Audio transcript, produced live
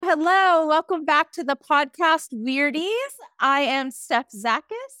hello. Welcome back to the podcast Weirdies. I am Steph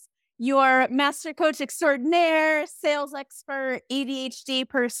Zakis, your master coach extraordinaire, sales expert, ADHD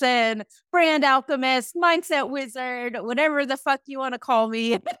person, brand alchemist, mindset wizard, whatever the fuck you want to call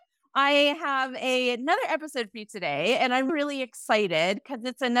me. I have another episode for you today, and I'm really excited because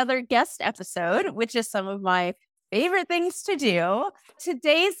it's another guest episode, which is some of my favorite things to do.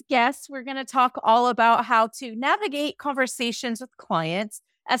 Today's guest, we're going to talk all about how to navigate conversations with clients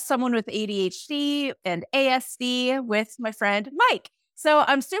as someone with ADHD and ASD with my friend Mike. So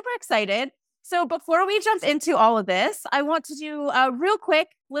I'm super excited. So before we jump into all of this, I want to do a real quick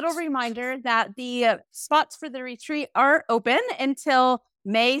little reminder that the spots for the retreat are open until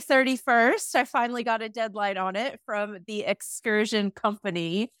May 31st. I finally got a deadline on it from the excursion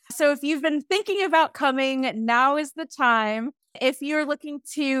company. So if you've been thinking about coming, now is the time. If you're looking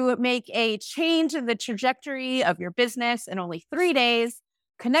to make a change in the trajectory of your business in only 3 days,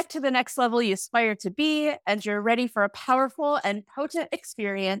 connect to the next level you aspire to be, and you're ready for a powerful and potent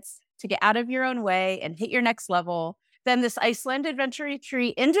experience to get out of your own way and hit your next level, then this Iceland Adventure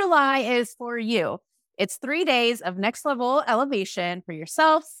Retreat in July is for you. It's 3 days of next level elevation for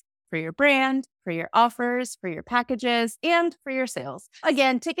yourselves, for your brand, for your offers, for your packages, and for your sales.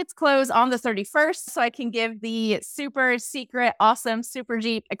 Again, tickets close on the 31st, so I can give the super secret, awesome Super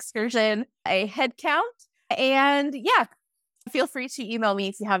Jeep excursion a head count. And yeah, feel free to email me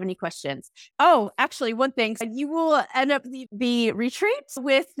if you have any questions. Oh, actually, one thing, you will end up the retreat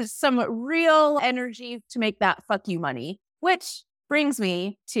with some real energy to make that fuck you money, which brings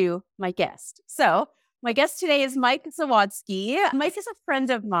me to my guest. So my guest today is Mike Zawadzki. Mike is a friend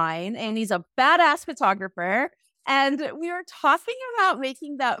of mine, and he's a badass photographer. And we were talking about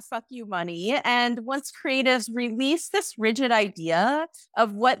making that fuck you money. And once creatives release this rigid idea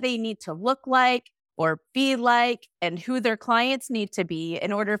of what they need to look like or be like and who their clients need to be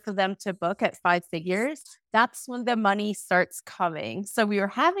in order for them to book at 5 figures, that's when the money starts coming. So we were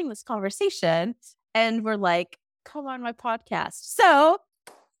having this conversation and we're like, come on my podcast. So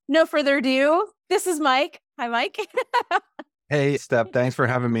no further ado, this is Mike. Hi, Mike. Hey, Steph, thanks for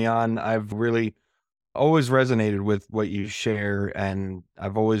having me on. I've really always resonated with what you share, and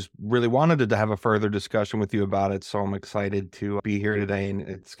I've always really wanted to have a further discussion with you about it. So I'm excited to be here today, and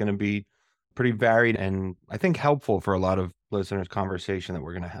it's going to be pretty varied and I think helpful for a lot of listeners' conversation that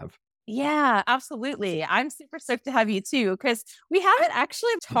we're going to have. Yeah, absolutely. I'm super stoked to have you too, because we haven't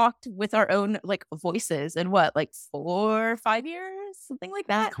actually talked with our own voices in what, 4 or 5 years, something like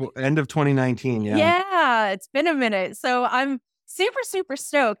that. End of 2019. Yeah. Yeah, it's been a minute. So I'm super, super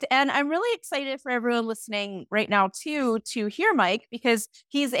stoked. And I'm really excited for everyone listening right now too, to hear Mike, because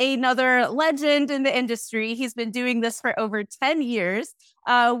he's another legend in the industry. He's been doing this for over 10 years,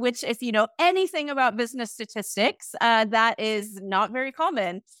 which if you know anything about business statistics, that is not very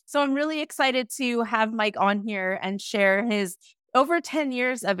common. So I'm really excited to have Mike on here and share his over 10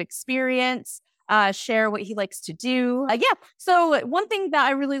 years of experience, share what he likes to do. So one thing that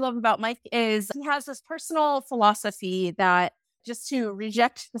I really love about Mike is he has this personal philosophy that just to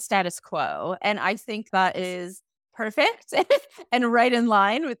reject the status quo. And I think that is perfect and right in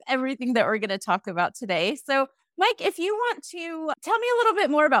line with everything that we're going to talk about today. So Mike, if you want to tell me a little bit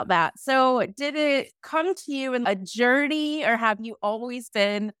more about that. So did it come to you in a journey, or have you always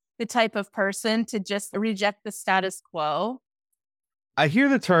been the type of person to just reject the status quo? I hear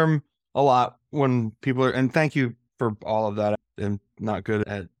the term a lot when people are, and thank you for all of that. I'm not good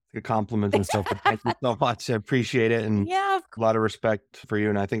at the compliments and stuff, but thank you so much. I appreciate it. And Yeah, a lot of respect for you.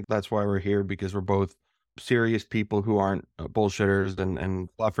 And I think that's why we're here, because we're both serious people who aren't bullshitters and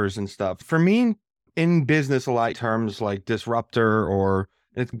bluffers and stuff. For me, in business, a lot of terms like disruptor, or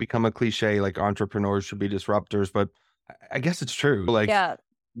it can become a cliche, like entrepreneurs should be disruptors, but I guess it's true. yeah.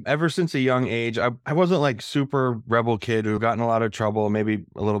 Ever since a young age, I wasn't like super rebel kid who got in a lot of trouble, maybe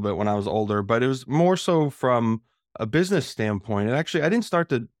a little bit when I was older, but it was more so from a business standpoint. And actually, I didn't start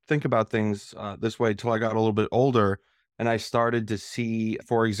to think about things this way till I got a little bit older. And I started to see,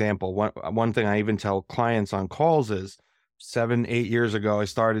 for example, one thing I even tell clients on calls is 7, 8 years ago, I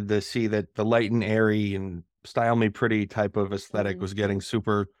started to see that the light and airy and style me pretty type of aesthetic was getting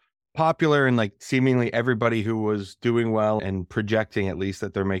super popular, and like seemingly everybody who was doing well and projecting at least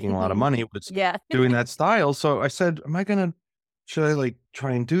that they're making a lot of money was doing that style. So I said, should I like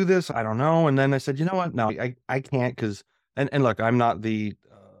try and do this? I don't know. And then I said, you know what? No, I can't, because, and look, I'm not the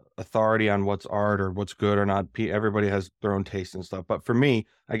authority on what's art or what's good or not. Everybody has their own taste and stuff. But for me,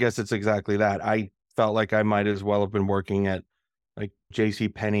 I guess it's exactly that. I felt like I might as well have been working at like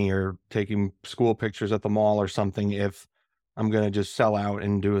JC Penney or taking school pictures at the mall or something if I'm going to just sell out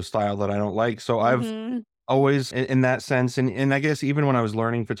and do a style that I don't like. So I've always in that sense. And I guess even when I was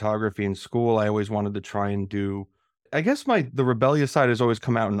learning photography in school, I always wanted to try and do, I guess the rebellious side has always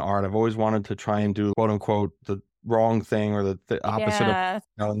come out in art. I've always wanted to try and do quote unquote the wrong thing or the opposite of Yeah.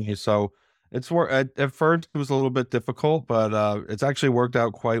 telling you. So it's work at first it was a little bit difficult, but it's actually worked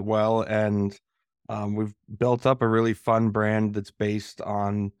out quite well. And we've built up a really fun brand that's based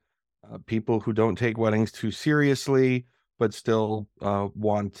on people who don't take weddings too seriously, but still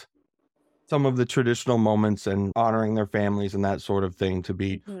want some of the traditional moments and honoring their families and that sort of thing to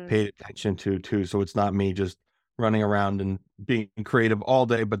be Mhm. paid attention to too. So it's not me just running around and being creative all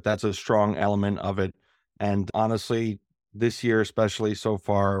day, but that's a strong element of it. And honestly, this year, especially so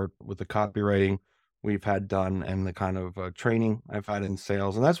far with the copywriting we've had done and the kind of training I've had in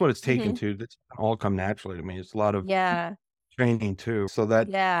sales, and that's what it's taken Mhm. to. That's all come naturally to me. It's a lot of Yeah. training too. So that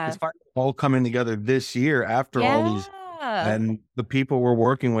it's Yeah. finally all coming together this year after all these, Yeah. and the people we're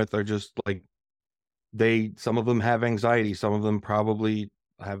working with are just like some of them have anxiety, some of them probably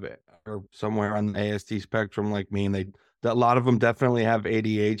have are somewhere on the ASD spectrum like me, and a lot of them definitely have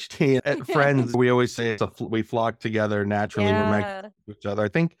ADHD. Friends, we always say we flock together naturally. We're meant Yeah. to each other. I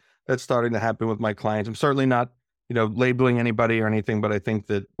think that's starting to happen with my clients. I'm certainly not, labeling anybody or anything, but I think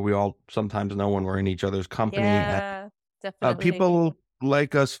that we all sometimes know when we're in each other's company, and Yeah. Definitely. people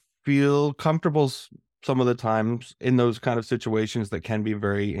like us feel comfortable some of the times in those kind of situations that can be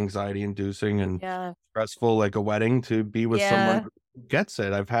very anxiety inducing and Yeah. stressful, like a wedding, to be with someone Yeah. who gets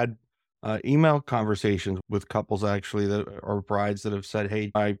it. I've had email conversations with couples actually that or brides that have said, "Hey,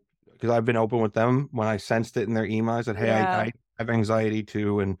 because I've been open with them when I sensed it in their email. I said, hey, Yeah. I have anxiety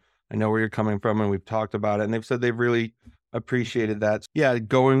too, and I know where you're coming from, and we've talked about it." And they've said they've really appreciated that. Yeah,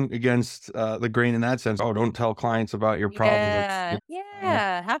 going against the grain in that sense. Oh, don't tell clients about your problems. Yeah. Uh, Yeah,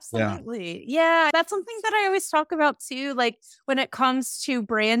 yeah, absolutely. Yeah, that's something that I always talk about too. Like when it comes to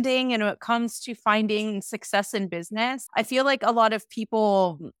branding and when it comes to finding success in business, I feel like a lot of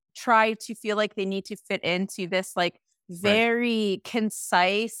people try to feel like they need to fit into this like right. very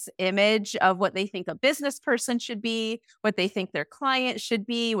concise image of what they think a business person should be, what they think their client should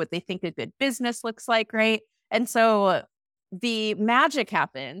be, what they think a good business looks like, right? And so the magic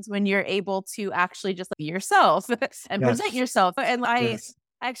happens when you're able to actually just be yourself and present Yes. yourself. And I Yes.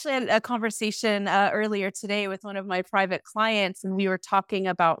 actually had a conversation earlier today with one of my private clients, and we were talking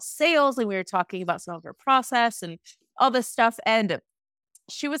about sales and we were talking about some of her process and all this stuff. And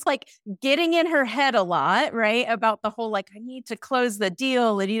she was like getting in her head a lot, right? About the whole like, I need to close the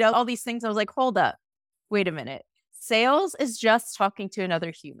deal and, all these things. I was like, hold up, wait a minute. Sales is just talking to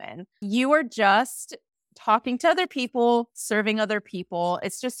another human. You are just talking to other people, serving other people.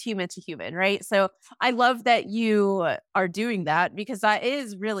 It's just human to human, right? So I love that you are doing that because that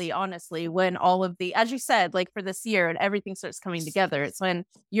is really honestly when all of the, as you said, like for this year and everything starts coming together, it's when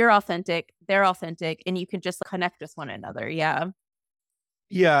you're authentic, they're authentic, and you can just connect with one another. Yeah.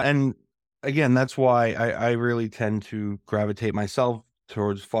 Yeah, and again, that's why I really tend to gravitate myself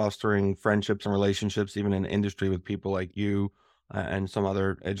towards fostering friendships and relationships, even in industry with people like you and some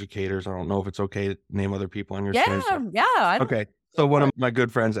other educators. I don't know if it's okay to name other people on your Yeah. screen. So, Yeah. I don't okay. go So one for of it. my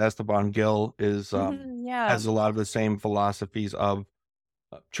good friends, Esteban Gill, is Yeah. has a lot of the same philosophies of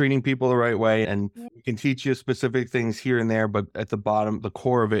treating people the right way, and Yeah. we can teach you specific things here and there, but at the bottom, the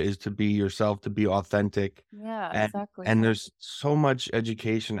core of it is to be yourself, to be authentic. Yeah, and exactly. and there's so much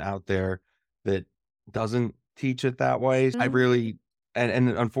education out there that doesn't teach it that way. I Mhm. really and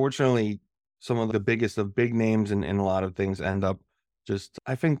unfortunately, some of the biggest of big names in a lot of things end up just,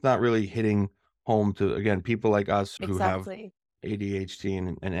 I think, not really hitting home to, again, people like us who have Exactly. ADHD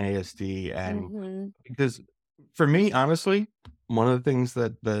and ASD. And Mhm. because for me, honestly, one of the things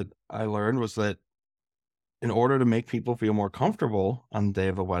that I learned was that in order to make people feel more comfortable on the day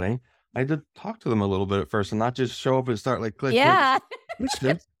of the wedding, I had to talk to them a little bit at first and not just show up and start like click, click, Yeah.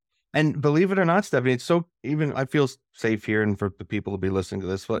 click. And believe it or not, Stephanie, it's so, even I feel safe here and for the people to be listening to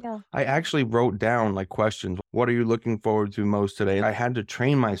this, but Yeah. I actually wrote down like questions. What are you looking forward to most today? I had to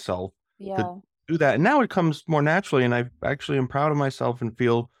train myself to Yeah. do that. And now it comes more naturally. And I actually am proud of myself and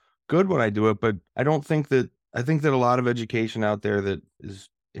feel good when I do it. But I think that a lot of education out there that is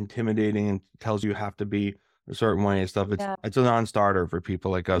intimidating and tells you have to be a certain way and stuff, Yeah. it's a non-starter for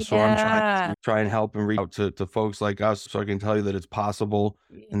people like us. So I'm trying Yeah. to help and reach out to folks like us so I can tell you that it's possible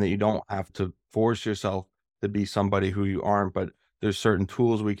and that you don't have to force yourself to be somebody who you aren't, but there's certain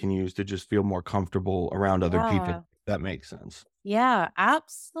tools we can use to just feel more comfortable around other people. Yeah. If that makes sense. Yeah,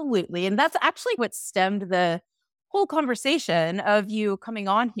 absolutely. And that's actually what stemmed the whole conversation of you coming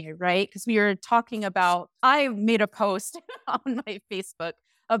on here, right? Because we were talking about, I made a post on my Facebook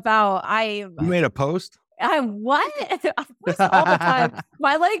about You made a post? What? I post all the time.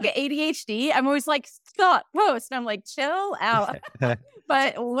 My like ADHD, I'm always like, Scott, post. And I'm like, chill out.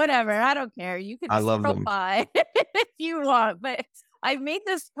 But whatever, I don't care. You can I love scroll them. by if you want. But I made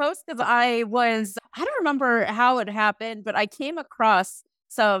this post because I don't remember how it happened, but I came across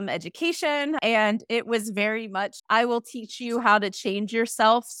some education and it was very much, I will teach you how to change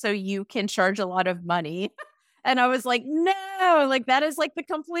yourself so you can charge a lot of money. And I was like, no, like that is like the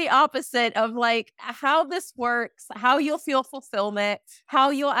complete opposite of like how this works, how you'll feel fulfillment, how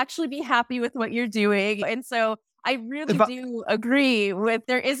you'll actually be happy with what you're doing. And so I really If I, do agree with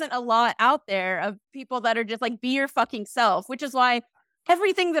there isn't a lot out there of people that are just like, be your fucking self, which is why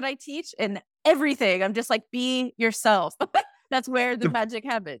everything that I teach and everything, I'm just like, be yourself. That's where the if magic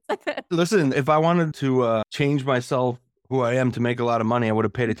happens. listen, if I wanted to change myself, who I am, to make a lot of money, I would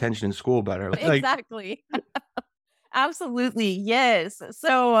have paid attention in school better. Like, Exactly. Absolutely. Yes.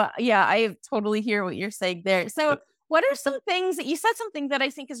 So, yeah, I totally hear what you're saying there. So, what are some things that you said something that I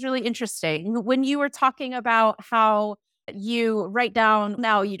think is really interesting when you were talking about how you write down,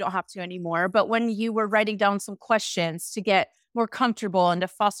 now you don't have to anymore, but when you were writing down some questions to get more comfortable and to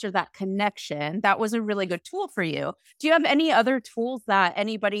foster that connection, that was a really good tool for you. Do you have any other tools that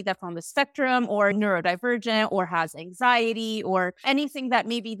anybody that's on the spectrum or neurodivergent or has anxiety or anything that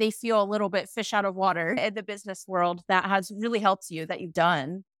maybe they feel a little bit fish out of water in the business world that has really helped you that you've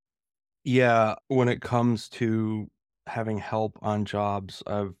done? yeah, when it comes to having help on jobs,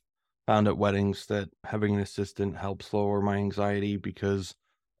 I've found at weddings that having an assistant helps lower my anxiety because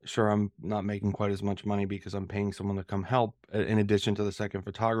sure, I'm not making quite as much money because I'm paying someone to come help in addition to the second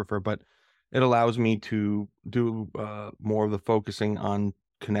photographer, but it allows me to do more of the focusing on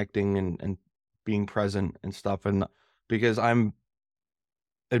connecting and being present and stuff. And because I'm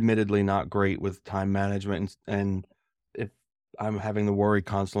admittedly not great with time management, and if I'm having to worry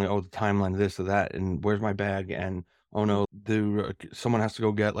constantly, oh, the timeline, this or that, and where's my bag, and oh no, someone has to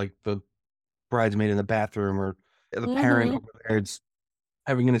go get like the bridesmaid in the bathroom or the parent Mm-hmm. over there. It's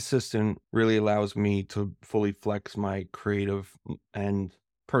having an assistant really allows me to fully flex my creative and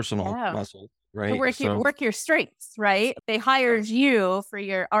personal Yeah. muscle, To right? So work your strengths, right? They hired you for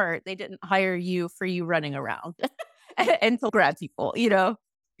your art. They didn't hire you for you running around and to grab people, you know?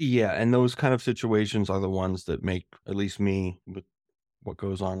 yeah, and those kind of situations are the ones that make at least me with what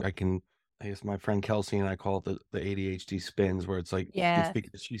goes on. I guess my friend Kelsey and I call it the ADHD spins, where it's like Yeah.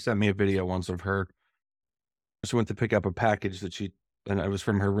 because she sent me a video once of her. She went to pick up a package and it was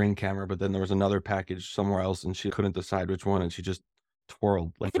from her Ring camera, but then there was another package somewhere else, and she couldn't decide which one, and she just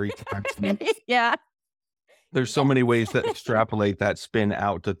twirled like 3 times. Yeah. There's so many ways to extrapolate that spin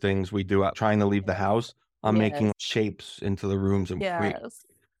out to things we do out trying to leave the house. I'm Yes. making shapes into the rooms and create. Yes.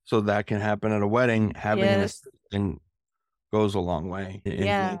 So that can happen at a wedding. Having an Yes. assistant goes a long way in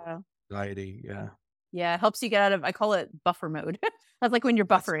Yeah. anxiety. Yeah. Yeah. Helps you get out of, I call it buffer mode. That's like when you're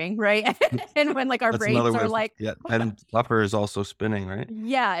That's buffering, right? And when like our that's another brains way are of, like, yeah. And buffer is also spinning, right?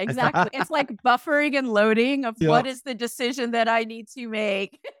 yeah, exactly. It's like buffering and loading of Yeah. what is the decision that I need to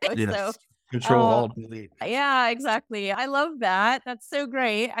make. So, Yes. Control uh, Alt Delete. yeah, exactly. I love that. That's so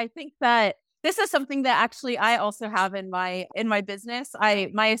great. I think that this is something that actually I also have in my business.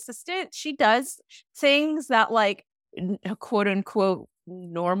 My assistant, she does things that like quote unquote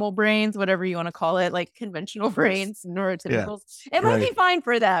normal brains, whatever you want to call it, like conventional brains, Yeah. neurotypicals. It might be Right. fine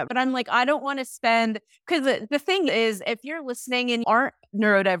for that, but I'm like, I don't want to spend because the thing is, if you're listening and aren't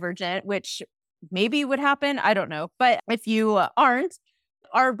neurodivergent, which maybe would happen, I don't know, but if you aren't,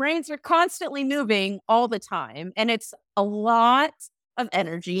 our brains are constantly moving all the time and it's a lot of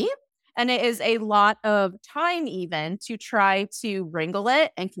energy and it is a lot of time even to try to wrangle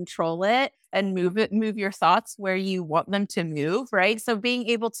it and control it and move your thoughts where you want them to move, right? So being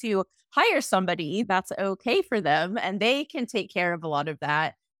able to hire somebody that's okay for them and they can take care of a lot of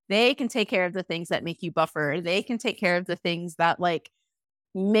that. They can take care of the things that make you buffer. They can take care of the things that like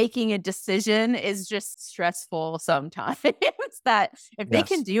making a decision is just stressful sometimes. That if they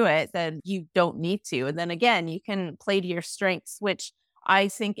can Yes. do it, then you don't need to. And then again, you can play to your strengths, which I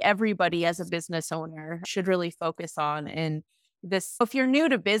think everybody as a business owner should really focus on. And this, if you're new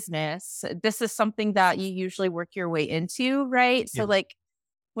to business, this is something that you usually work your way into, right? So, Yeah. like,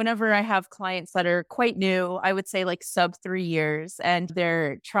 whenever I have clients that are quite new, I would say like sub 3 years, and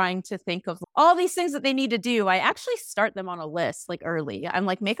they're trying to think of all these things that they need to do, I actually start them on a list like early. I'm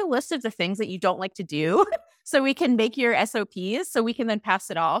like, make a list of the things that you don't like to do so we can make your SOPs so we can then pass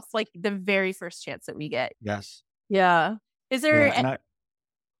it off like the very first chance that we get. Yes. Yeah. Is there, Yeah. And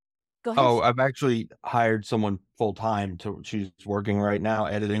go ahead. I've actually hired someone full time she's working right now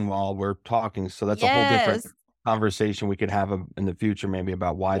editing while we're talking. So that's a whole different Yes. conversation we could have in the future, maybe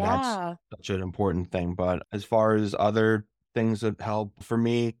about why that's Yeah. such an important thing. But as far as other things that help for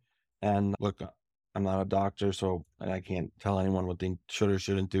me, and look, I'm not a doctor, so and I can't tell anyone what they should or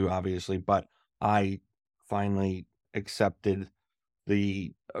shouldn't do, obviously, but I finally accepted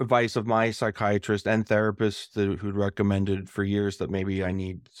the advice of my psychiatrist and therapist who'd recommended for years that maybe I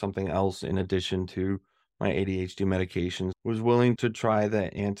need something else in addition to my ADHD medications. Was willing to try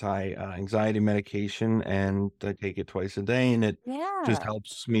the anti-anxiety medication, and I take it twice a day, and it just Yeah.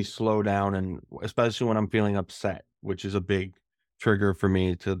 helps me slow down, and especially when I'm feeling upset, which is a big trigger for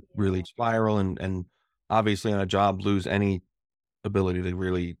me to really spiral and obviously on a job lose any ability to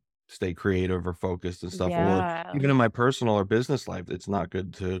really stay creative or focused and stuff, or Yeah. even in my personal or business life, it's not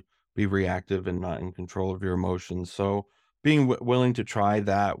good to be reactive and not in control of your emotions. So being willing to try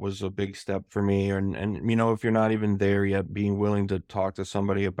that was a big step for me. And you know, if you're not even there yet, being willing to talk to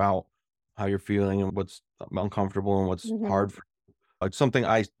somebody about how you're feeling and what's uncomfortable and what's Mhm. hard for it's something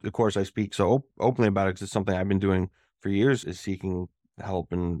of course, I speak so openly about it because it's something I've been doing for years is seeking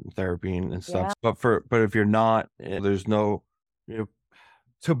help and therapy and stuff. Yeah. But if you're not, there's no, you know,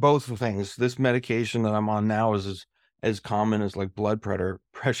 to both things. This medication that I'm on now is as common as like blood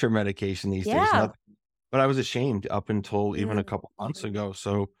pressure medication these days. Yeah. Nothing, but I was ashamed up until even a Mm. couple months ago.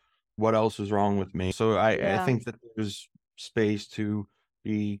 So what else was wrong with me? So I Yeah. think that there's space to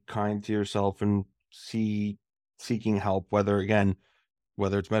be kind to yourself and seeking help, whether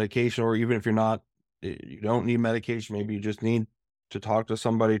it's medication or even if you're not, you don't need medication, maybe you just need to talk to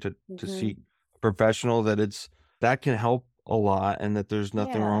somebody to Mhm. seek a professional, that can help a lot and that there's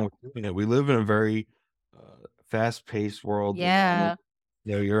nothing wrong Yeah. with doing it. We live in a very fast-paced world, and I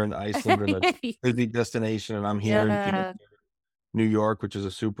know, Yeah. you're in Iceland and a busy destination, and I'm here in Yeah. New York, which is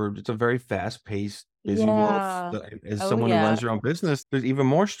it's a very fast-paced, busy world. Yeah. As Oh, someone who yeah. runs your own business, there's even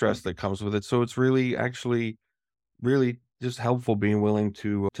more stress that comes with it. So it's really actually really just helpful being willing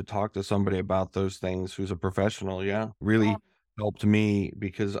to talk to somebody about those things who's a professional, yeah. Yeah. Really helped me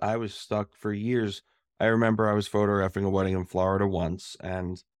because I was stuck for years. I remember I was photographing a wedding in Florida once,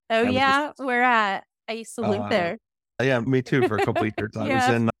 and Oh, I was just yeah? Where at? I used to live uh there. yeah, me too for a couple of years. I was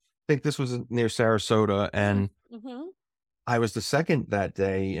Yeah. in I think this was near Sarasota, Mm. and Mhm. I was the second that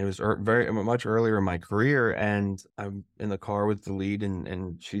day, and it was very much earlier in my career, and I'm in the car with the lead,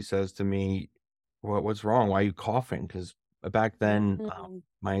 and she says to me, what's wrong? Why are you coughing?" 'Cause back then, Mm.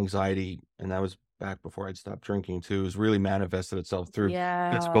 my anxiety, and that was back before I'd stopped drinking too, was really manifested itself through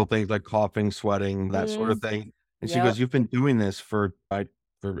Yeah. physical things like coughing, sweating, that sort of Mm. thing. And she Yep. goes, "You've been doing this for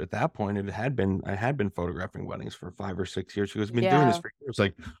at that point, I had been photographing weddings for 5 or 6 years." She goes, "I've been doing this Yeah. for years."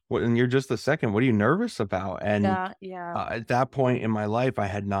 Like, "What, and you're just the second. What are you nervous about?" And Yeah. Yeah. at that point in my life, I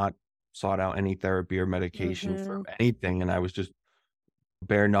had not sought out any therapy or medication for Mhm. anything, and I was just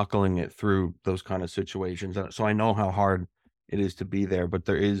bare knuckling it through those kind of situations. So I know how hard it is to be there, but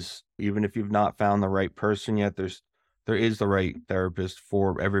there is, even if you've not found the right person yet, there is the right therapist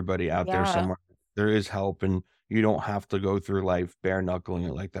for everybody out there Yeah. somewhere. There is help, and you don't have to go through life bare knuckling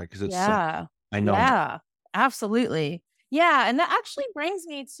it like that because it sucks. Yeah. I know. Yeah. Absolutely. Yeah, and that actually brings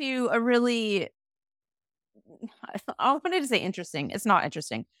me to a really I wanted to say interesting. It's not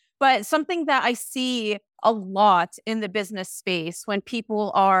interesting, but something that I see a lot in the business space when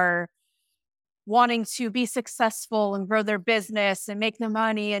people are wanting to be successful and grow their business and make their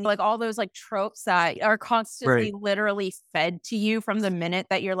money and like all those like tropes that are constantly Right. literally fed to you from the minute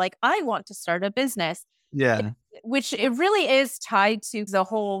that you're like, I want to start a business. Yeah. Which it really is tied to the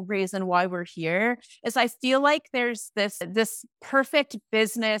whole reason why we're here is I feel like there's this perfect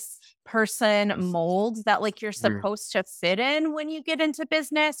business person mold that like you're Mm. supposed to fit in when you get into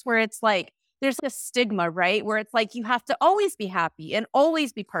business where it's like there's a stigma, right? Where it's like you have to always be happy and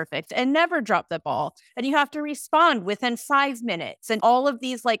always be perfect and never drop the ball. And you have to respond within 5 minutes and all of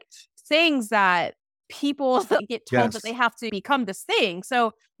these like things that people get told that they Yes. have to become this thing.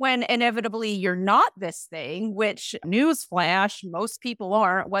 So when inevitably you're not this thing, which newsflash, most people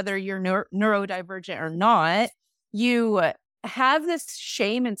aren't, whether you're neurodivergent or not, you have this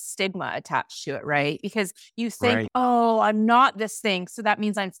shame and stigma attached to it, right? Because you think, Right. oh, I'm not this thing. So that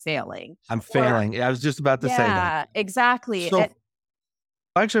means I'm failing. I'm Or, failing. Yeah, I was just about to say that. yeah, exactly. So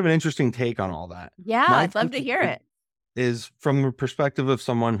I actually have an interesting take on all that. Yeah, My I'd love take to hear it. is from the perspective of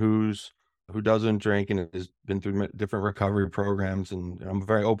someone who doesn't drink and has been through different recovery programs, and I'm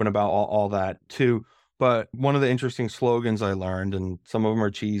very open about all that too. But one of the interesting slogans I learned, and some of them are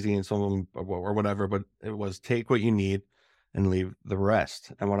cheesy and some of them or whatever, but it was take what you need and leave the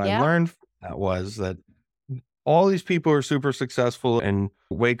rest. And what I Yeah. learned from that was that all these people are super successful and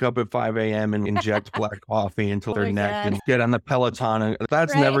wake up at 5 a.m. and inject black coffee until Oh their my neck God. and get on the Peloton. And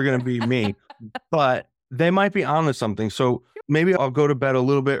that's Right. never going to be me. But they might be onto something. So maybe I'll go to bed a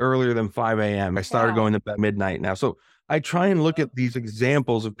little bit earlier than 5 a.m. I started Yeah. going to bed midnight now. So I try and look at these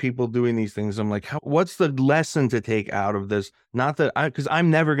examples of people doing these things. I'm like, what's the lesson to take out of this? Not that because I'm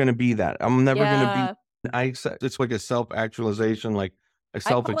never going to be that. I'm never going to be. Yeah. I accept it's like a self-actualization, like a I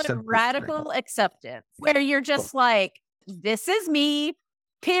call it self-acceptance thing. radical acceptance, where you're just like, this is me,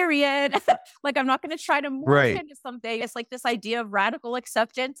 period. Like, I'm not going to try to morph Right. into something. It's like this idea of radical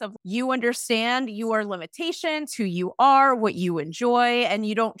acceptance of you understand your limitations, who you are, what you enjoy, and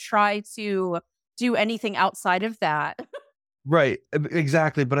you don't try to do anything outside of that. Right,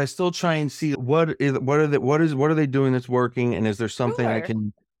 exactly, but I still try and see what are they doing that's working, and is there something Sure.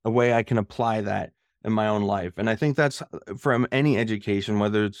 a way I can apply that in my own life, and I think that's from any education,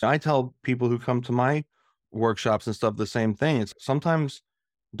 whether it's I tell people who come to my workshops and stuff the same thing. It's sometimes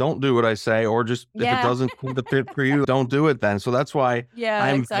don't do what I say, or just if it Yeah. doesn't seem to fit for you, don't do it then. So that's why Yeah,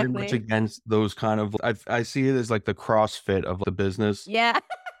 I'm very much exactly. against those kind of I see it as like the CrossFit of the business. Yeah.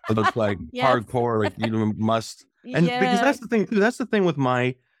 It's like Yes. hardcore, like you must, and because Yeah. that's the thing too, that's the thing with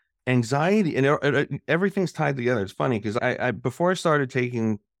my anxiety and everything's tied together. It's funny because I before I started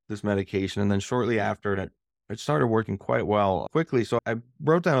taking this medication and then shortly after it started working quite well quickly. So I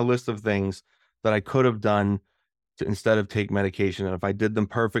wrote down a list of things that I could have done to instead of take medication. And if I did them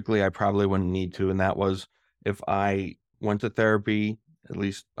perfectly, I probably wouldn't need to. And that was if I went to therapy, at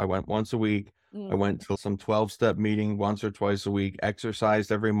least I went once a week. I Mm, went to some 12-step meeting once or twice a week,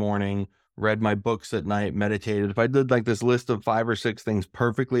 exercised every morning, read my books at night, meditated. If I did like this list of 5 or 6 things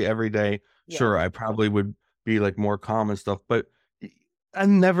perfectly every day, yeah. sure, I probably would be like more calm and stuff. But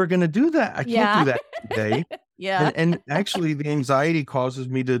I'm never gonna do that. I can't do Yeah. that every day. Yeah. And actually the anxiety causes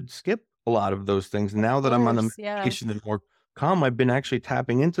me to skip a lot of those things. Of Now that I'm on the course. Yeah. medication and more calm, I've been actually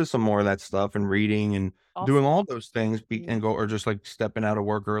tapping into some more of that stuff and reading and doing Awesome. all those things and go or just like stepping out of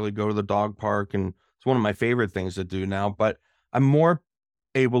work early, go to the dog park. And it's one of my favorite things to do now. But I'm more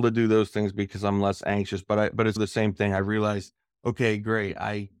able to do those things because I'm less anxious. But it's the same thing. I realized, okay, great.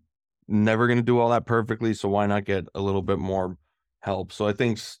 I never gonna do all that perfectly, so why not get a little bit more help? So I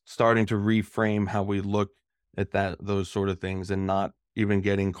think starting to reframe how we look at those sort of things and not even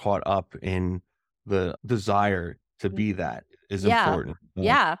getting caught up in the desire to be Mhm. that is Yeah. important. So,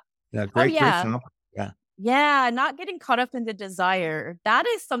 Yeah. yeah, Oh, great yeah. topic. Yeah. Yeah. Not getting caught up in the desire. That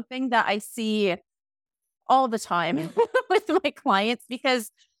is something that I see all the time with my clients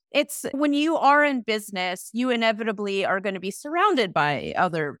because it's when you are in business, you inevitably are going to be surrounded by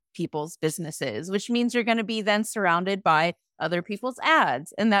other people's businesses, which means you're going to be then surrounded by other people's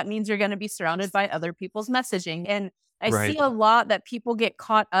ads. And that means you're going to be surrounded by other people's messaging. And I see Right. a lot that people get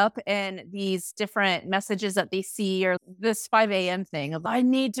caught up in these different messages that they see or this 5 a.m. thing of I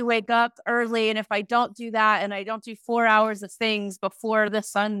need to wake up early. And if I don't do that and I don't do 4 hours of things before the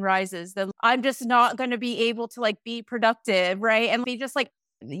sun rises, then I'm just not going to be able to like be productive. Right. And they just like,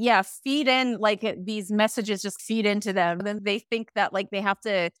 yeah, feed in like these messages just feed into them. And then they think that like they have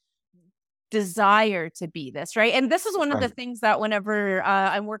to desire to be this, right? And this is one of the Right. things that whenever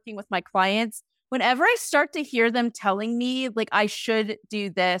I'm working with my clients, whenever I start to hear them telling me like I should do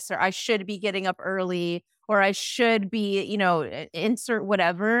this or I should be getting up early or I should be, insert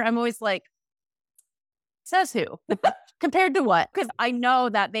whatever, I'm always like, says who? Compared to what? Because I know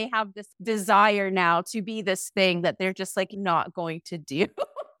that they have this desire now to be this thing that they're just like not going to do.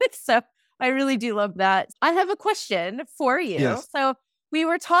 So I really do love that. I have a question for you. Yes. So we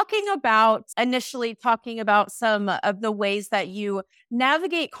were talking about initially talking about some of the ways that you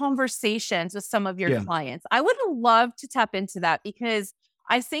navigate conversations with some of your Yeah. clients. I would love to tap into that because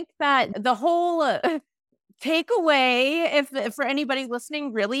I think that the whole takeaway, if for anybody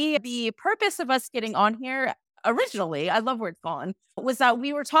listening, really, the purpose of us getting on here originally, I love where it's gone, was that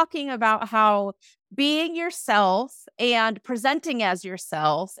we were talking about how being yourself and presenting as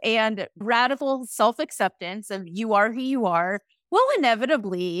yourself and radical self acceptance of you are who you are will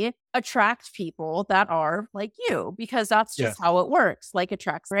inevitably attract people that are like you because that's just Yes. how it works, like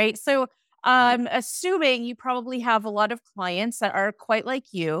attracts, right? So I'm assuming you probably have a lot of clients that are quite like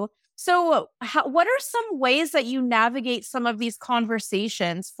you. So, what are some ways that you navigate some of these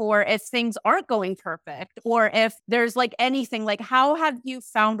conversations for if things aren't going perfect, or if there's like anything, like how have you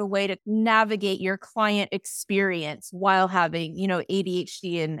found a way to navigate your client experience while having,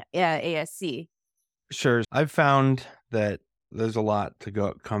 ADHD and ASC? Sure. I've found that there's a lot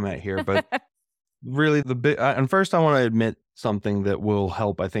to come at here, but really the bit and first I want to admit something that will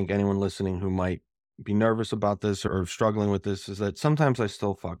help I think anyone listening who might be nervous about this or struggling with this is that sometimes I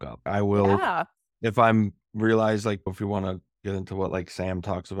still fuck up. I will Yeah. if I'm realize like if you want to get into what like Sam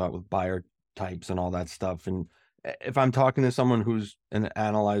talks about with buyer types and all that stuff and if I'm talking to someone who's an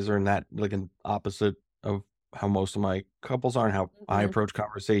analyzer and that like an opposite of how most of my couples are and how I Mhm. approach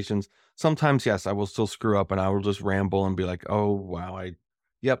conversations. Sometimes, yes, I will still screw up and I will just ramble and be like, "Oh, wow,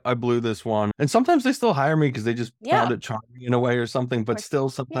 yep, I blew this one." And sometimes they still hire me because they just Yeah, found of it charming in a way or something, but course. still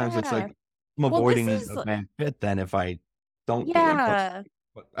sometimes it's Yeah. like I'm Well, this avoiding is a bad fit then if I don't get it. yeah.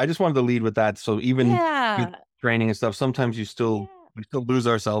 But I just wanted to lead with that. So even with Yeah. training and stuff, sometimes Yeah. we still lose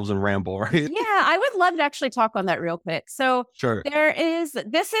ourselves and ramble, right? Yeah, I would love to actually talk on that real quick. So Sure.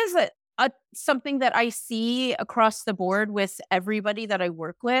 this is a something that I see across the board with everybody that I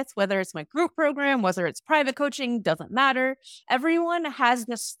work with, whether it's my group program, whether it's private coaching, doesn't matter. Everyone has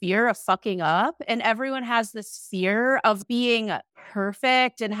this fear of fucking up, and everyone has this fear of being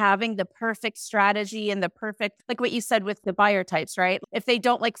perfect and having the perfect strategy and the perfect, like what you said with the buyer types, right? If they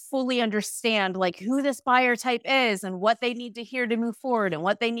don't like fully understand like who this buyer type is and what they need to hear to move forward and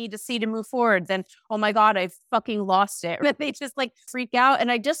what they need to see to move forward, then oh my God, I've fucking lost it. That they just like freak out.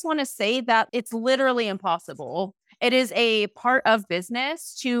 And I just want to say that it's literally impossible. It is a part of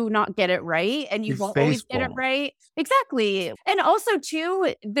business to not get it right, and you It's won't always get it baseball. right. Exactly. And also,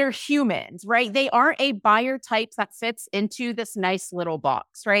 too, they're humans, right? They aren't a buyer type that fits into this nice little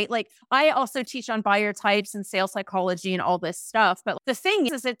box, right? Like, I also teach on buyer types and sales psychology and all this stuff. But the thing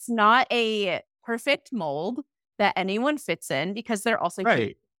is it's not a perfect mold that anyone fits in because they're also human.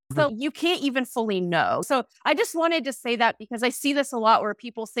 Right. So you can't even fully know. So I just wanted to say that because I see this a lot where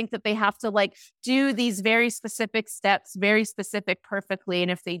people think that they have to like do these very specific steps, very specific perfectly.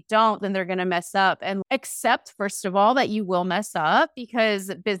 And if they don't, then they're going to mess up. And accept, first of all, that you will mess up because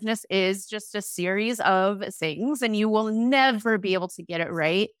business is just a series of things and you will never be able to get it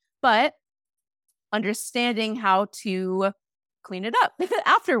right. But understanding how to clean it up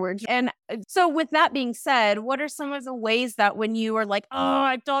afterwards. And so, with that being said, what are some of the ways that when you are like, oh,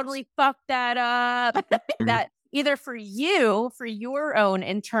 I totally fucked that up, Mhm. that either for you, for your own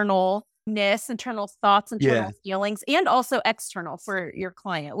internal thoughts, internal Yeah. feelings, and also external for your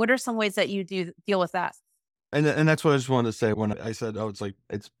client? What are some ways that you do deal with that? And that's what I just wanted to say when I said, "Oh,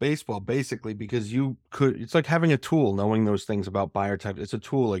 it's baseball," basically, because it's like having a tool, knowing those things about buyer types. It's a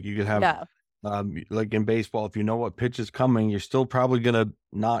tool. Like you could have, Yeah. like in baseball, if you know what pitch is coming, you're still probably gonna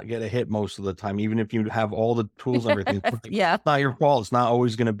not get a hit most of the time, even if you have all the tools and everything. It's like, Yeah. it's not your fault. It's not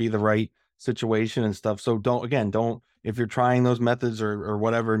always gonna be the right situation and stuff. So don't if you're trying those methods or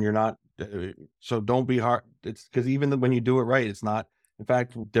whatever, and you're not. So don't be hard. It's because even when you do it right, it's not. In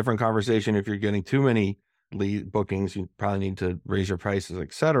fact, different conversation. If you're getting too many lead bookings, you probably need to raise your prices,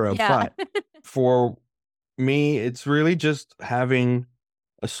 etc. Yeah. But for me, it's really just having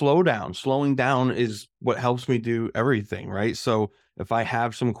a slowdown. Slowing down is what helps me do everything, right? So if I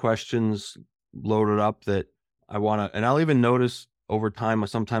have some questions loaded up that I want to, and I'll even notice over time,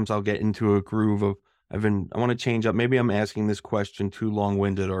 sometimes I'll get into a groove of, I want to change up. Maybe I'm asking this question too long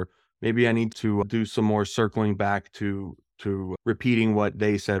winded, or maybe I need to do some more circling back to repeating what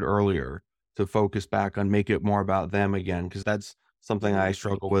they said earlier to focus back on make it more about them again. Cause that's something I Mhm.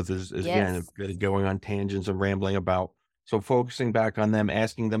 struggle with is again, Yes. going on tangents and rambling about. So focusing back on them,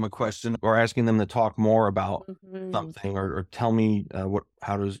 asking them a question or asking them to talk more about Mhm. something or tell me what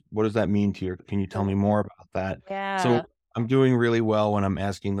does that mean to you? Can you tell me more about that? So Yeah. I'm doing really well when I'm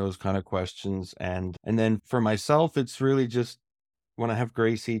asking those kind of questions. And then for myself, it's really just when I have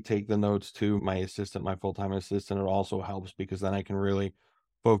Gracie take the notes to my assistant, my full-time assistant, it also helps because then I can really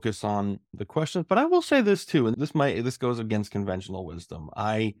focus on the questions. But I will say this too, and this goes against conventional wisdom.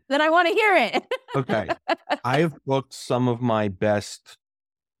 Then I want to hear it. Okay. I've booked some of my best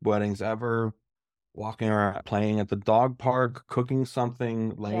weddings ever, walking around, playing at the dog park, cooking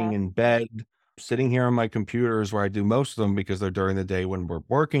something, laying Yeah. in bed, sitting here on my computers where I do most of them because they're during the day when we're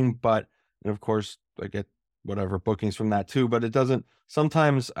working. But and of course, I get whatever bookings from that too. But it doesn't.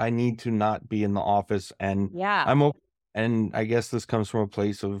 Sometimes I need to not be in the office, and Yeah. I'm. And I guess this comes from a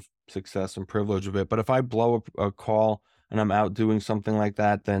place of success and privilege a bit. But if I blow a call and I'm out doing something like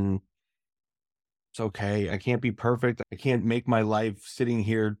that, then it's okay. I can't be perfect. I can't make my life sitting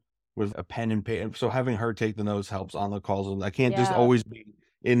here with a pen and paper. So having her take the notes helps on the calls. And I can't just Yeah. always be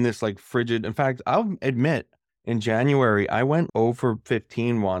in this like frigid. In fact, I'll admit in January, I went over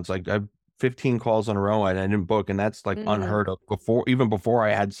 15 once. Like I 15 calls in a row and I didn't book. And that's like Mm. unheard of even before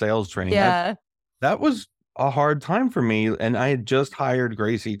I had sales training. Yeah. That was a hard time for me, and I had just hired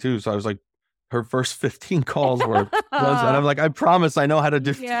Gracie too, so I was like her first 15 calls were ones and I'm like, "I promise I know how to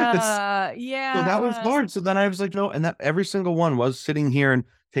do this." Yeah. So that was Yeah. hard, so then I was like, "No," and that every single one was sitting here and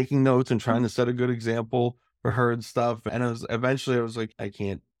taking notes and trying to set a good example for her and stuff, and I was eventually I was like,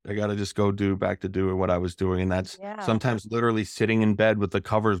 I gotta just go back to doing what I was doing. And that's Yeah. sometimes literally sitting in bed with the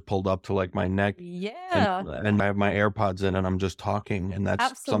covers pulled up to like my neck, and Yeah. I have my AirPods in and I'm just talking. And that's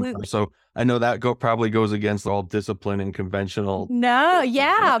Absolutely. sometimes, so I know that probably goes against all discipline and conventional. No,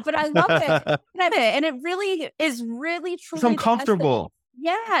 yeah, but I love it. And it really is really Because I'm truly the essence. comfortable.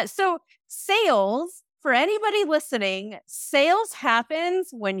 Yeah. So sales, for anybody listening, sales happens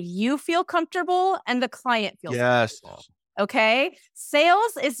when you feel comfortable and the client feels Yes. comfortable. Okay.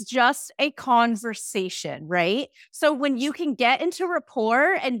 Sales is just a conversation, right? So when you can get into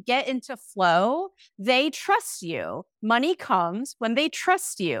rapport and get into flow, they trust you. Money comes when they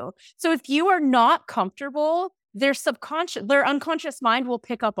trust you. So if you are not comfortable, their unconscious mind will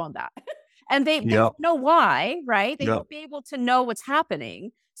pick up on that. And they Yep. won't know why, right? They Yep. won't be able to know what's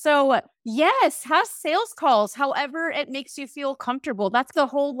happening. So yes, have sales calls, however it makes you feel comfortable. That's the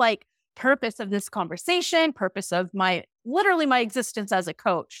whole like purpose of this conversation, purpose of literally my existence as a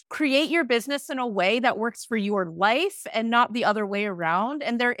coach. Create your business in a way that works for your life and not the other way around.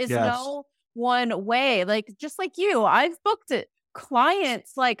 And there is Yes. no one way. Like just like you, I've booked it.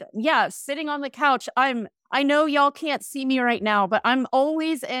 Clients like, yeah, sitting on the couch. I know y'all can't see me right now, but I'm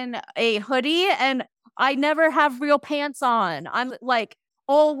always in a hoodie and I never have real pants on. I'm like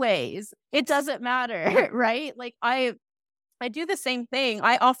always. It doesn't matter, right? Like I do the same thing.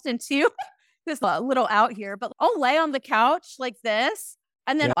 I often too, this a little out here, but I'll lay on the couch like this.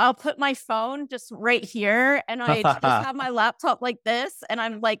 And then I'll put my phone just right here and I just have my laptop like this. And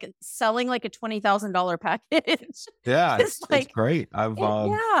I'm like selling like a $20,000 package. Yeah, It's it's like, great. I've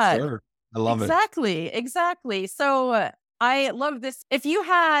yeah, sure. I love it. exactly. So I love this. If you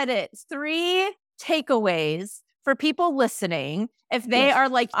had 3 takeaways for people listening, if they are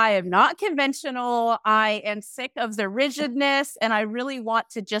like, I am not conventional, I am sick of the rigidness, and I really want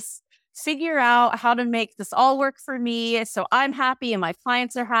to just figure out how to make this all work for me so I'm happy and my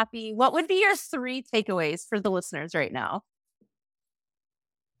clients are happy, what would be your 3 takeaways for the listeners right now?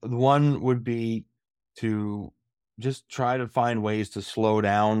 One would be to just try to find ways to slow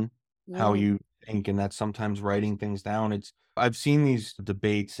down how Mm. you think, and that's sometimes writing things down. I've seen these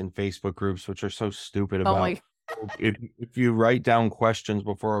debates in Facebook groups which are so stupid Oh about, my, if you write down questions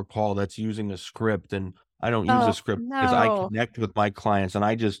before a call, that's using a script, and I don't use a oh script because I no. connect with my clients and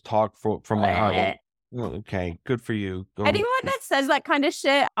I just talk from my heart. Well, okay, good for you. Go Anyone that says that kind of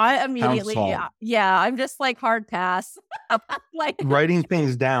shit, I pound immediately, salt. yeah, I'm just like hard pass. Like, Writing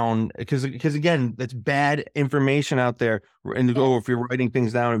things down, because again, that's bad information out there. And if you're writing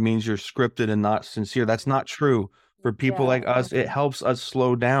things down, it means you're scripted and not sincere. That's not true. For people like yeah, us, it helps us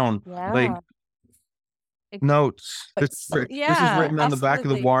slow down. Like yeah, notes. This is yeah, written on the back of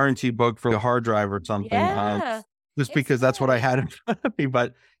the absolutely. warranty book for the hard drive or something. Yeah, Just it's because that's what I good. had in front of me.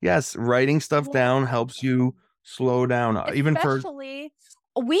 But yes, writing stuff down helps you slow down. Even for Especially,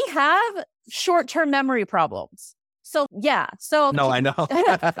 we have short-term memory problems. So yeah, so no, I know.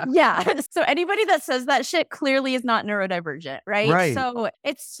 yeah. So anybody that says that shit clearly is not neurodivergent, right? Right. So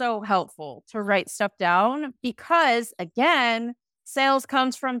it's so helpful to write stuff down because again, sales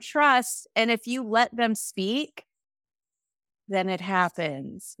comes from trust. And if you let them speak, then it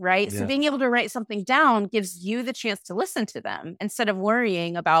happens, right? So Yeah. being able to write something down gives you the chance to listen to them instead of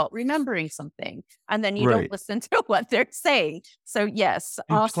worrying about remembering something. And then you don't Right. listen to what they're saying. So yes,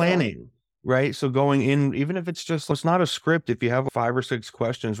 And awesome. planning, right? So going in, even if it's not a script, if you have 5 or 6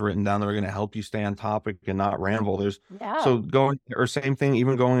 questions written down that are going to help you stay on topic and not ramble, Yeah. so going, or same thing,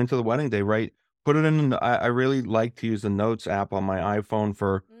 even going into the wedding day, right? Put it in. I really like to use the notes app on my iPhone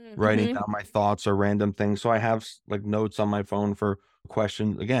for writing Mhm. down my thoughts or random things. So I have like notes on my phone for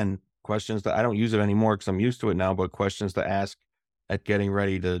questions. Again, questions that I don't use it anymore because I'm used to it now, but questions to ask at getting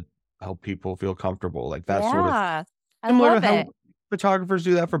ready to help people feel comfortable, like that sort of, Yeah. I similar to love how it. photographers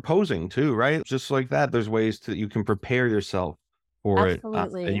do that for posing too, right? Just like that, there's ways that you can prepare yourself for it, and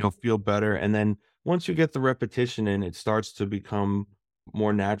Absolutely. you'll feel better. And then once you get the repetition in, it starts to become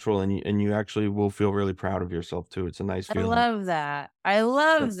more natural, and you actually will feel really proud of yourself too. It's a nice I feeling. love that. I But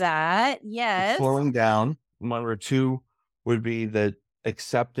love that. Yes. slowing down, number 2 would be the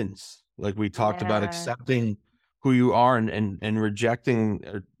acceptance. Like we talked about, Yeah. accepting who you are, and rejecting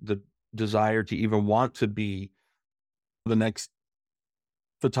the desire to even want to be the next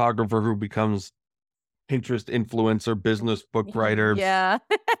photographer who becomes Pinterest influencer, business book writer, Yeah.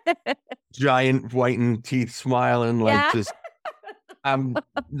 giant whitened teeth, smiling, like Yeah. just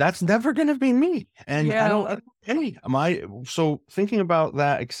that's never gonna be me. And I Yeah. don't, hey, so thinking about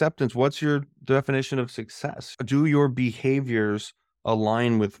that acceptance, what's your definition of success? Do your behaviors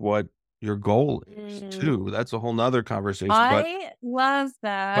align with what your goal is too. That's a whole nother conversation. I love But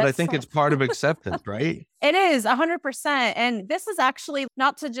that. I think it's part of acceptance, right? It is 100%. And this is actually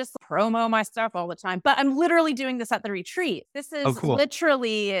not to just promo my stuff all the time, but I'm literally doing this at the retreat. This Oh, is cool.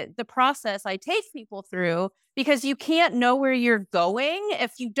 literally the process I take people through, because you can't know where you're going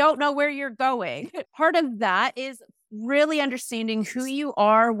if you don't know where you're going. Part of that is really understanding who you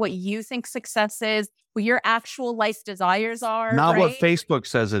are, what you think success is, what your actual life desires are. Not what right? Facebook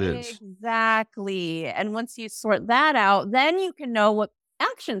says it is. Exactly. And once you sort that out, then you can know what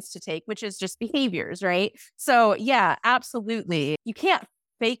actions to take, which is just behaviors, right? So yeah, absolutely. You can't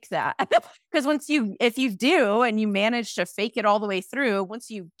fake that, because if you do and you manage to fake it all the way through, once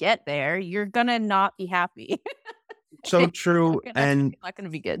you get there, you're gonna not be happy. So true. And not gonna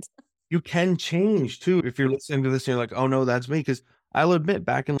be good. you can change too. If you're listening to this and you're like, oh no, that's me. Because I'll admit,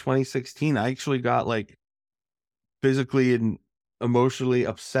 back in 2016, I actually got like physically and emotionally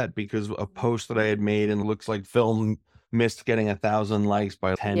upset because a post that I had made and looks like film missed getting 1,000 likes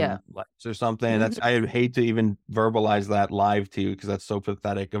by 10 likes or something. That's, I hate to even verbalize that live to you because that's so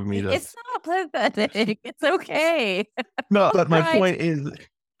pathetic of me to. It's not pathetic. It's okay. No, but my point is,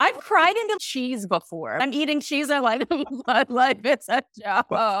 I've cried into cheese before. I'm eating cheese. I like it's a job,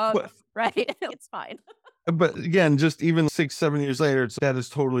 right? It's fine. But again, just even 6-7 years later, that is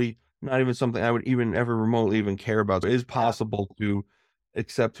totally not even something I would even ever remotely even care about. It is possible to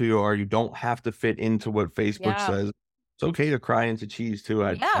accept who you are. You don't have to fit into what Facebook says. It's okay to cry into cheese too.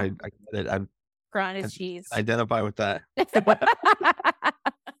 I get it. I crying into cheese. Identify with that.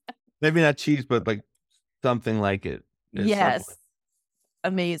 Maybe not cheese, but like something like it. Yes.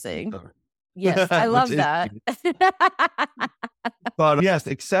 Amazing. Yes, I love that. But yes,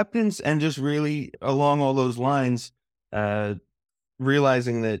 acceptance and just really along all those lines,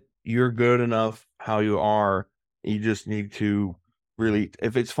 realizing that you're good enough how you are. You just need to really,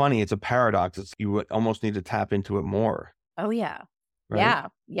 if it's funny, it's a paradox. You would almost need to tap into it more. Oh yeah. Right?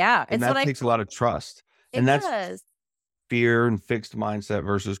 Yeah. And that takes a lot of trust. And that's fear and fixed mindset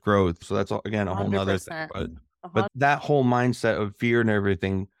versus growth. So that's again a whole nother thing. But that whole mindset of fear and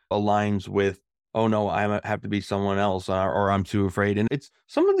everything aligns with, oh no, I have to be someone else, or I'm too afraid. And it's,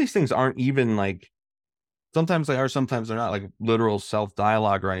 some of these things aren't even like, sometimes they are, sometimes they're not like literal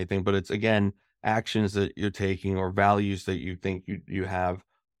self-dialogue or anything, but it's again, actions that you're taking or values that you think you have.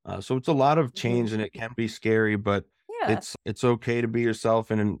 So it's a lot of change and it can be scary, but it's okay to be yourself,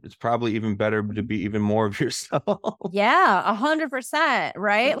 and it's probably even better to be even more of yourself. 100%,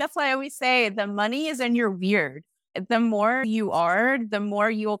 right? That's why I always say the money is in your weird. The more you are, the more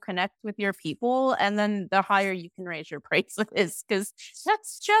you'll connect with your people, and then the higher you can raise your prices, because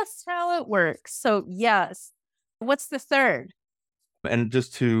that's just how it works. So yes. What's the third? And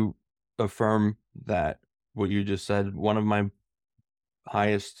just to affirm that, what you just said, one of my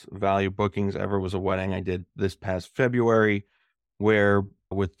highest value bookings ever was a wedding I did this past February, where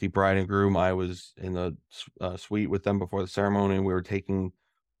with the bride and groom, I was in the suite with them before the ceremony. We were taking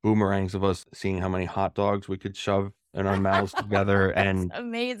boomerangs of us seeing how many hot dogs we could shove in our mouths together. And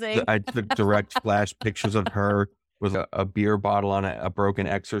amazing. I took direct flash pictures of her with a beer bottle on a broken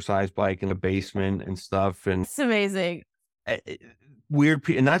exercise bike in the basement and stuff. And it's amazing. Weird.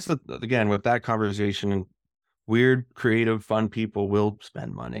 And that's again, with that conversation, weird, creative, fun people will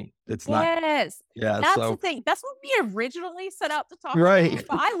spend money. It's not. Yes. Yeah. That's the thing. That's what we originally set out to talk about. Right.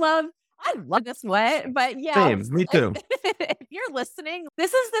 But I love this way. But yeah. Same. Me too. If you're listening,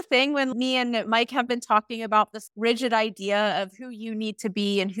 this is the thing when me and Mike have been talking about this rigid idea of who you need to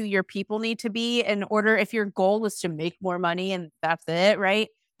be and who your people need to be in order, if your goal is to make more money and that's it, right?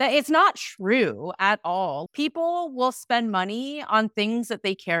 That it's not true at all. People will spend money on things that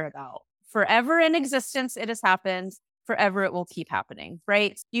they care about. Forever in existence, it has happened. Forever, it will keep happening,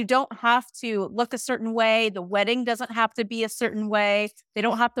 right? You don't have to look a certain way. The wedding doesn't have to be a certain way. They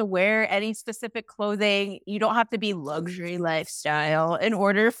don't have to wear any specific clothing. You don't have to be luxury lifestyle in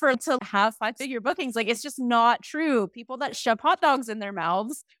order for it to have 5-figure bookings. Like, it's just not true. People that shove hot dogs in their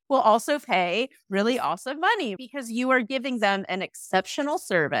mouths will also pay really awesome money because you are giving them an exceptional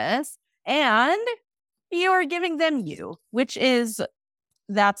service and you are giving them you, which is...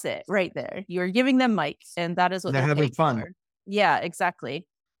 that's it right there. You're giving them mics, and that is what they're having fun. Yeah, exactly.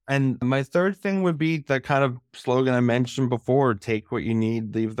 And my third thing would be that kind of slogan I mentioned before: take what you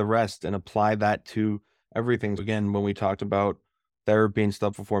need, leave the rest, and apply that to everything. Again, when we talked about therapy and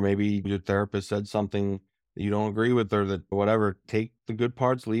stuff before, maybe your therapist said something that you don't agree with, or that whatever, take the good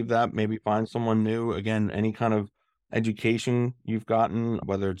parts, leave that, maybe find someone new. Again, any kind of education you've gotten,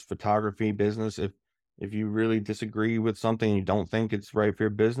 whether it's photography, business, if you really disagree with something and you don't think it's right for your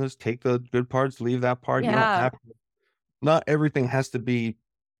business, take the good parts, leave that part. You don't have to, not everything has to be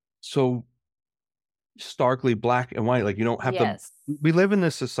so starkly black and white. Like you don't have to, Yes. we live in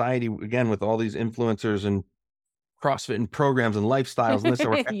this society again with all these influencers and CrossFit and programs and lifestyles and this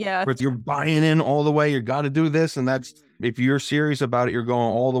or Yeah. but you're buying in all the way. You got to do this, and that's if you're serious about it, you're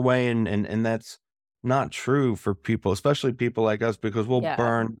going all the way, and that's not true for people, especially people like us, because we'll Yeah.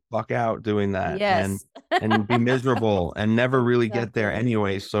 burn fuck out doing that Yes. and be miserable and never really get there Exactly.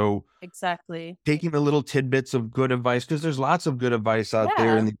 anyway. So Exactly. taking the little tidbits of good advice, because there's lots of good advice out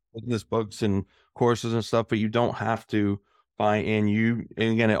there in Yeah. the business books and courses and stuff, but you don't have to buy in. You,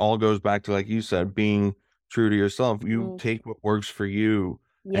 and again, it all goes back to, like you said, being true to yourself. You Mhm. take what works for you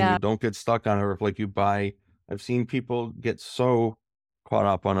and Yeah. you don't get stuck on it. Or if like you buy, I've seen people get so caught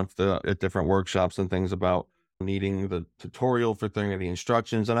up on at different workshops and things about needing the tutorial for thing or the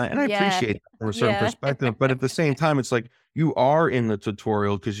instructions. And I Yeah. appreciate that from a certain Yeah. perspective, but at the same time, it's like you are in the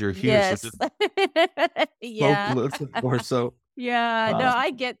tutorial because you're here. So Yes. just focus a Yeah. little more. So, Yeah, no, um,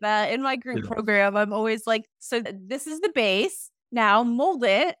 I get that. In my group yeah. program, I'm always like, so this is the base. Now mold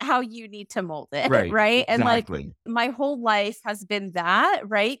it how you need to mold it, Right, right? And like exactly. my whole life has been that,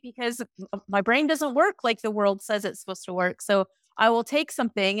 right? Because my brain doesn't work like the world says it's supposed to work. So I will take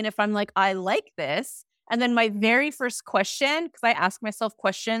something, and if I'm like, I like this, and then my very first question, because I ask myself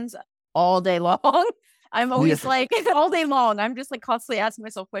questions all day long, I'm Yeah. always like, all day long, I'm just like constantly asking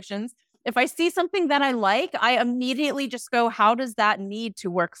myself questions. If I see something that I like, I immediately just go, how does that need to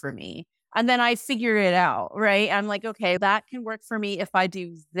work for me? And then I figure it out, right? I'm like, okay, that can work for me if I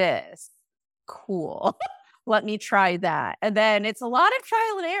do this. Cool. Let me try that. And then it's a lot of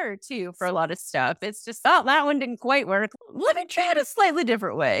trial and error too for a lot of stuff. It's just, oh, that one didn't quite work. Let me try it a slightly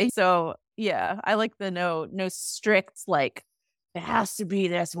different way. So yeah, I like the no strict, like, it has to be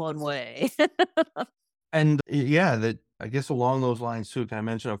this one way. And yeah, that I guess along those lines too, can I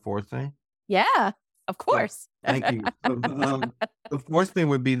mention a fourth thing? Yeah, of So, course. thank you. So, the fourth thing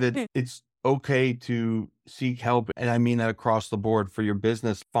would be that it's okay to seek help, and I mean that across the board for your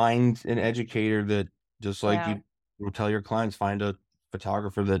business. Find an educator that, just like Yeah, you will tell your clients, find a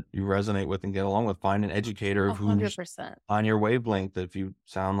photographer that you resonate with and get along with. Find an educator who's 100%. on your wavelength. If you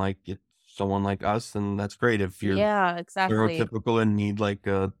sound like it's someone like us, then that's great. If you're Yeah, exactly. neurotypical and need like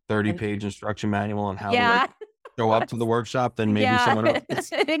a 30-page instruction manual on how to like Yeah. show up to the workshop, then maybe Yeah, someone else is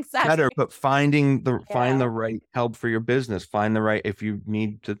better. exactly. But find Yeah, the right help for your business. Find the right, if you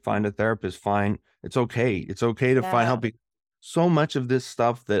need to find a therapist, fine. It's okay. It's okay to find yeah, help. So much of this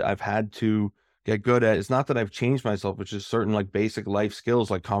stuff that I've had to get good at, it's not that I've changed myself, which is certain like basic life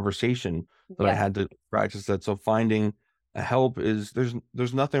skills like conversation that I yeah, had to practice that. So finding a help is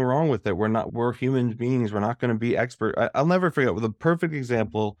there's nothing wrong with it. We're human beings. We're not going to be expert. I'll never forget. The perfect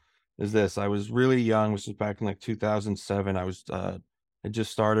example is this. I was really young. This was back in like 2007. I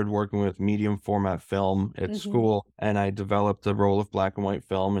just started working with medium format film at mhm. school, and I developed a roll of black and white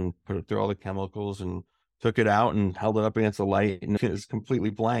film and put it through all the chemicals and took it out and held it up against the light, and it was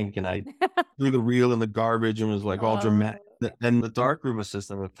completely blank. And I threw the reel in the garbage and was like all Oh, dramatic. And the darkroom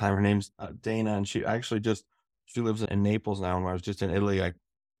assistant at the time, her name's Dana, and she lives in Naples now. And when I was just in Italy, I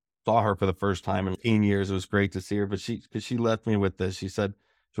saw her for the first time in 18 years. It was great to see her, but because she left me with this, she said,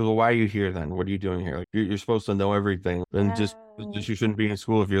 well, why are you here then? What are you doing here? Like, you're supposed to know everything. And just, yeah. you shouldn't be in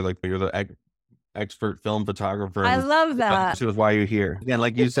school if you're the expert film photographer. I And love that. she goes, why are you here? Again,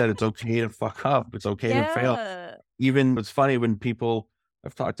 like you said, it's okay to fuck up. It's okay to fail. Yeah. Even it's funny when people,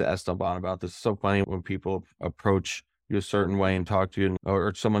 I've talked to Esteban about this. It's so funny when people approach you a certain way and talk to you,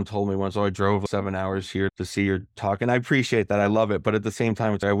 or someone told me once, oh, I drove 7 hours here to see your talk. And I appreciate that. I love it. But at the same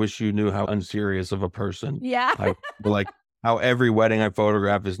time, I wish you knew how unserious of a person Yeah. I like, how every wedding I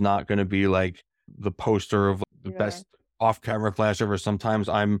photograph is not going to be like the poster of the Yeah. best off camera flash ever. Sometimes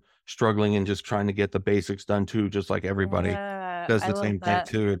I'm struggling and just trying to get the basics done too, just like everybody Yeah. does I the love same thing that.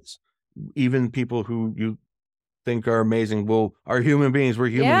 too. It's even people who you think are amazing. Well, are human beings. We're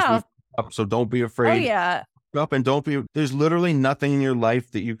humans. We Yeah. f up. So don't be Oh, afraid. yeah. Up and don't be, there's literally nothing in your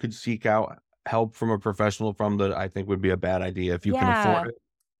life that you could seek out help from a professional from that I think would be a bad idea. If you can afford Yeah. it,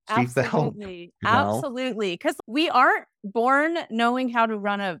 seek the help, Absolutely. you know? Absolutely. Because we aren't born knowing how to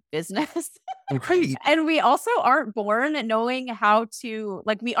run a business. Right. And we also aren't born knowing how to,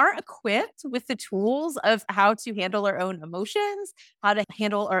 like, we aren't equipped with the tools of how to handle our own emotions, how to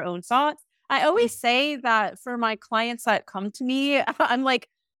handle our own thoughts. I always say that for my clients that come to me, I'm like,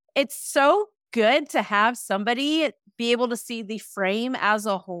 it's so good to have somebody be able to see the frame as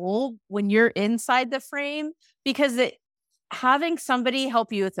a whole when you're inside the frame, because having somebody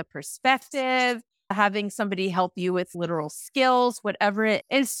help you with a perspective, having somebody help you with literal skills, whatever it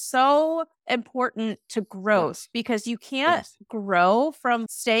is, so important to growth, Yes. because you can't Yes. grow from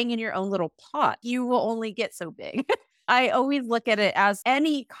staying in your own little pot. You will only get so big. I always look at it as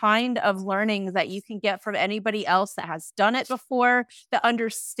any kind of learning that you can get from anybody else that has done it before, that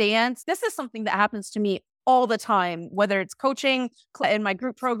understands. This is something that happens to me all the time, whether it's coaching in my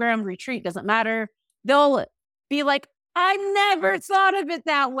group program, retreat, doesn't matter. They'll be like, I never thought of it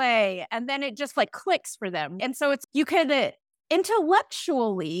that way. And then it just like clicks for them. And so you could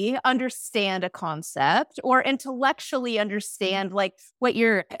intellectually understand a concept or intellectually understand like what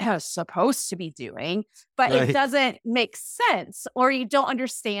you're supposed to be doing, but it doesn't make sense, or you don't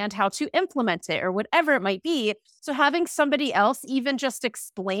understand how to implement it or whatever it might be. So having somebody else even just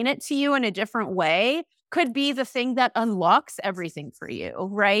explain it to you in a different way could be the thing that unlocks everything for you,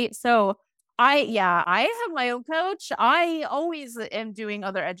 right? So I have my own coach. I always am doing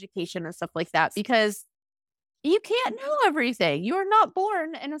other education and stuff like that because you can't know everything. You are not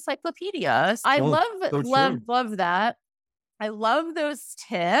born an encyclopedia. I love that. I love those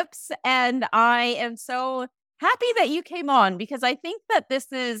tips. And I am so happy that you came on, because I think that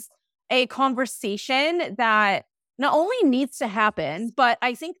this is a conversation that not only needs to happen, but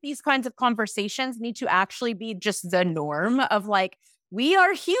I think these kinds of conversations need to actually be just the norm of like, we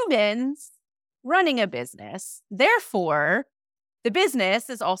are humans running a business. Therefore, the business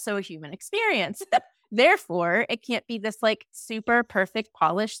is also a human experience. Therefore, it can't be this like super perfect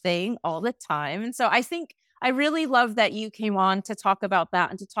polished thing all the time. And so I think I really love that you came on to talk about that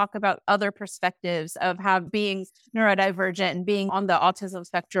and to talk about other perspectives of being neurodivergent and being on the autism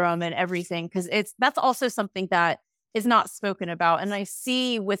spectrum and everything, because that's also something that is not spoken about. And I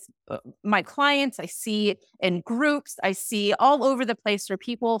see with my clients, I see in groups, I see all over the place where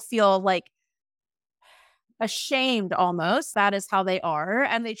people feel like ashamed almost. That is how they are.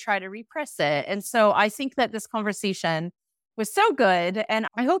 And they try to repress it. And so I think that this conversation was so good. And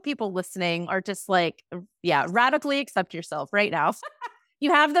I hope people listening are just like, radically accept yourself right now.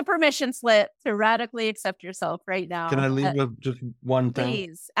 You have the permission slip to radically accept yourself right now. Can I leave with just one thing?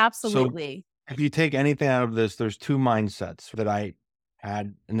 Please, absolutely. So if you take anything out of this, there's two mindsets that I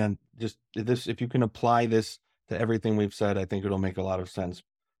had. And then just this, if you can apply this to everything we've said, I think it'll make a lot of sense.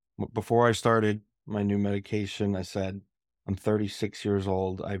 Before I started my new medication, I said, I'm 36 years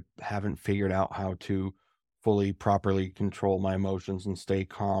old. I haven't figured out how to fully, properly control my emotions and stay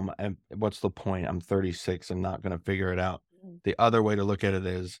calm. And what's the point? I'm 36. I'm not going to figure it out. The other way to look at it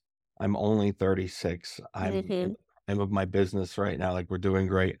is I'm only 36. I'm in the prime of my business right now. Like, we're doing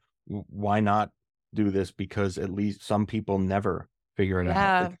great. Why not do this? Because at least some people never figure it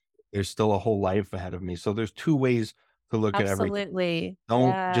out. There's still a whole life ahead of me. So there's two ways to look at everything. Absolutely.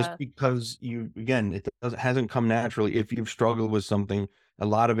 Don't just because hasn't come naturally. If you've struggled with something, a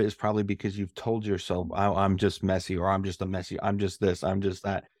lot of it is probably because you've told yourself, I'm just messy, or I'm just a messy, I'm just this, I'm just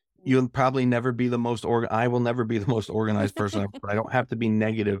that. You'll probably never be the most I will never be the most organized person, but I don't have to be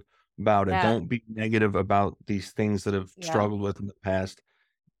negative about it. Don't be negative about these things that have struggled with in the past.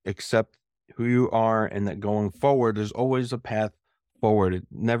 Accept who you are, and that going forward, there's always a path forward.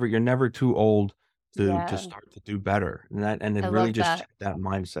 You're never too old to start to do better. And it really just check that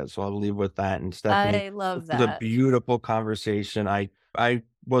mindset. So I'll leave with that. And Stephanie, I love it was a that. beautiful conversation. I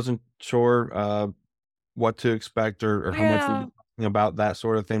wasn't sure what to expect or how much we were talking about that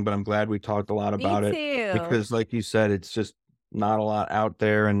sort of thing, but I'm glad we talked a lot about it, because like you said, it's just not a lot out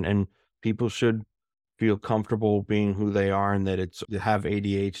there, and people should feel comfortable being who they are, and that you have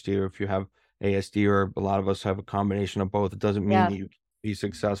ADHD, or if you have ASD, or a lot of us have a combination of both. It doesn't mean that you can be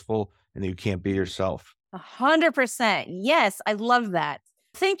successful and that you can't be yourself. 100%. Yes, I love that.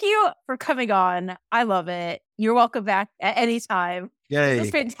 Thank you for coming on. I love it. You're welcome back at any time. Yay. This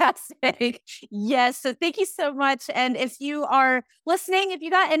is fantastic. Yes. So thank you so much. And if you are listening, if you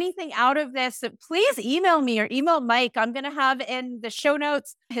got anything out of this, please email me or email Mike. I'm going to have in the show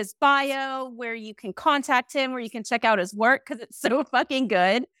notes his bio, where you can contact him, where you can check out his work, because it's so fucking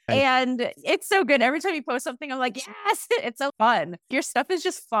good. And it's so good. Every time you post something, I'm like, yes, it's so fun. Your stuff is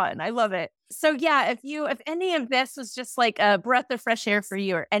just fun. I love it. So yeah, if any of this was just like a breath of fresh air for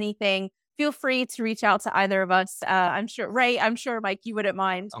you or anything, feel free to reach out to either of us. I'm sure, Mike, you wouldn't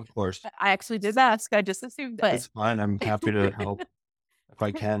mind. Of course. I actually did ask. I just assumed that. It's fine. I'm happy to help if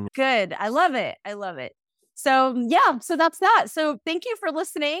I can. Good. I love it. So yeah, so that's that. So thank you for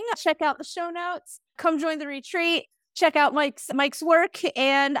listening. Check out the show notes. Come join the retreat. Check out Mike's work,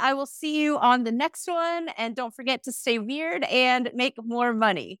 and I will see you on the next one. And don't forget to stay weird and make more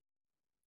money.